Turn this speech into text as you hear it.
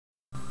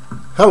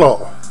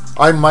Hello,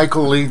 I'm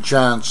Michael Lee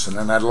Johnson,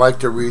 and I'd like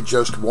to read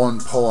just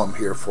one poem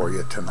here for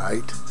you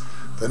tonight.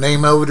 The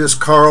name of it is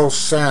Carl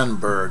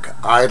Sandburg,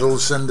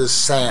 Idols in the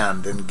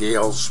Sand in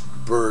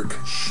Galesburg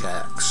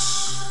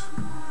Shacks.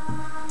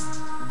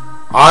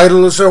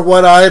 Idols are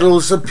what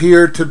idols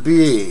appear to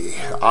be.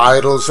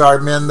 Idols are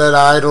men that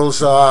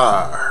idols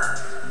are.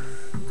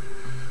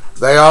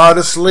 They are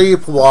the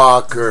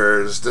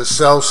sleepwalkers, the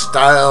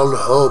self-styled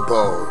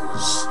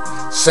hobos,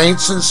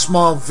 saints in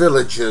small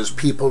villages,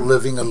 people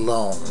living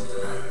alone.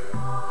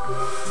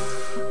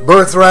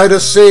 Birthright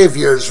of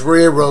saviors,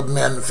 railroad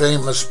men,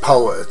 famous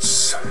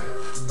poets.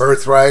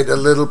 Birthright of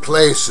little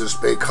places,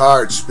 big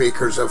hearts,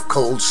 speakers of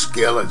cold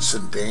skillets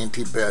and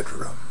dainty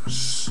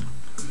bedrooms.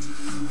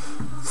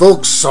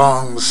 Folk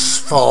songs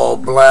fall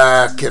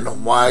black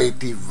and white,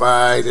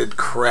 divided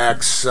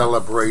cracks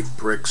celebrate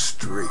brick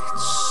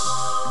streets.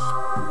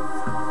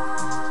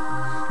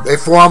 They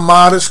form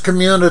modest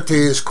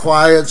communities,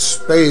 quiet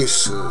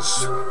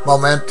spaces,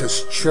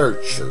 momentous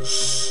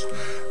churches.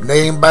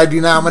 Named by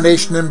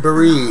denomination and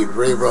breed,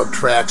 railroad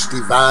tracks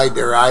divide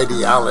their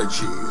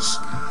ideologies.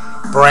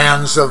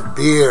 Brands of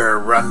beer,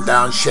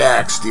 run-down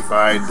shacks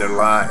divide their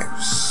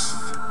lives.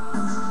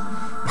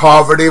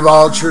 Poverty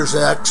vultures,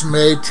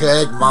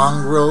 ex-Maytag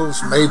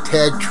mongrels,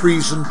 Maytag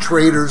treason,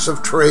 traitors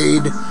of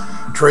trade,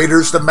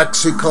 traitors to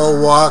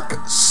Mexico walk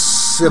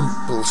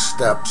simple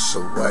steps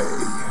away.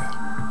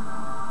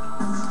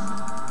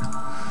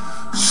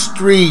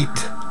 Street,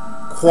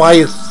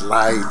 quiet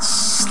lights,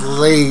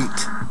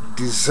 slate,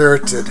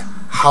 deserted,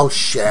 house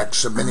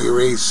shacks of many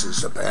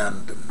races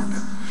abandoned.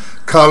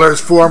 Colors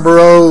form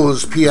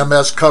rows,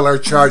 PMS color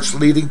charts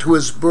leading to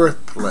his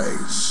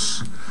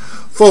birthplace.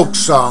 Folk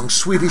song,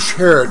 Swedish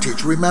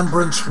heritage,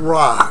 remembrance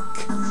rock.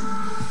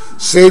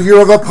 Savior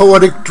of a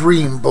poetic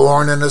dream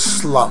born in a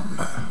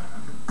slum.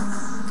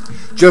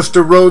 Just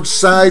a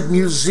roadside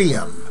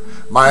museum,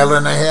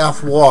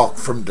 mile-and-a-half walk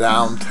from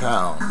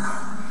downtown.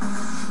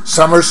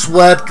 Summer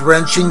sweat,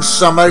 drenching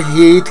summer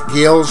heat,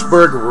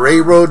 Galesburg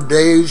Railroad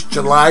Days,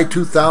 July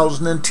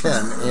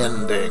 2010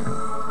 ending.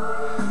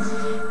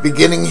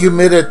 Beginning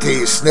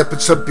humidity,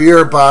 snippets of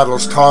beer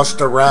bottles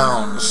tossed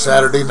around,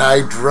 Saturday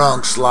night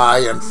drunks lie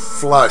and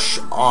flush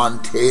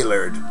on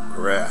tailored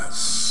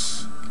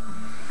grass.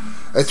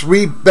 A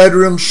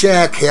 3-bedroom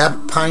shack,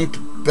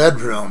 half-pint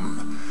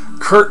bedroom,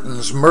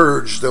 curtains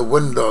merge the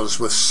windows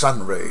with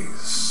sun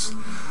rays.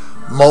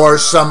 More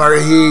summer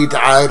heat,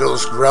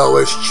 idols grow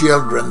as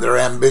children, their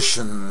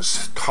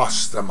ambitions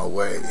toss them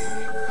away.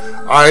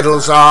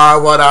 Idols are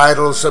what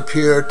idols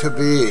appear to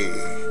be.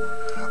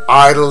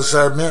 Idols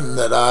are men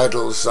that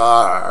idols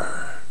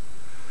are.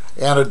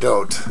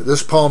 Anecdote.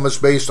 This poem is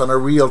based on a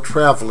real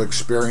travel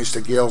experience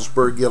to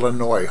Galesburg,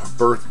 Illinois,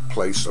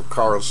 birthplace of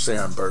Carl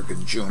Sandburg,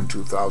 in June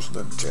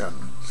 2010.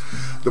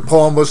 The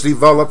poem was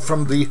developed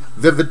from the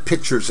vivid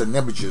pictures and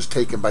images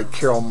taken by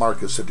Carol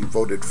Marcus, a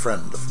devoted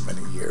friend of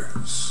many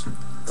years.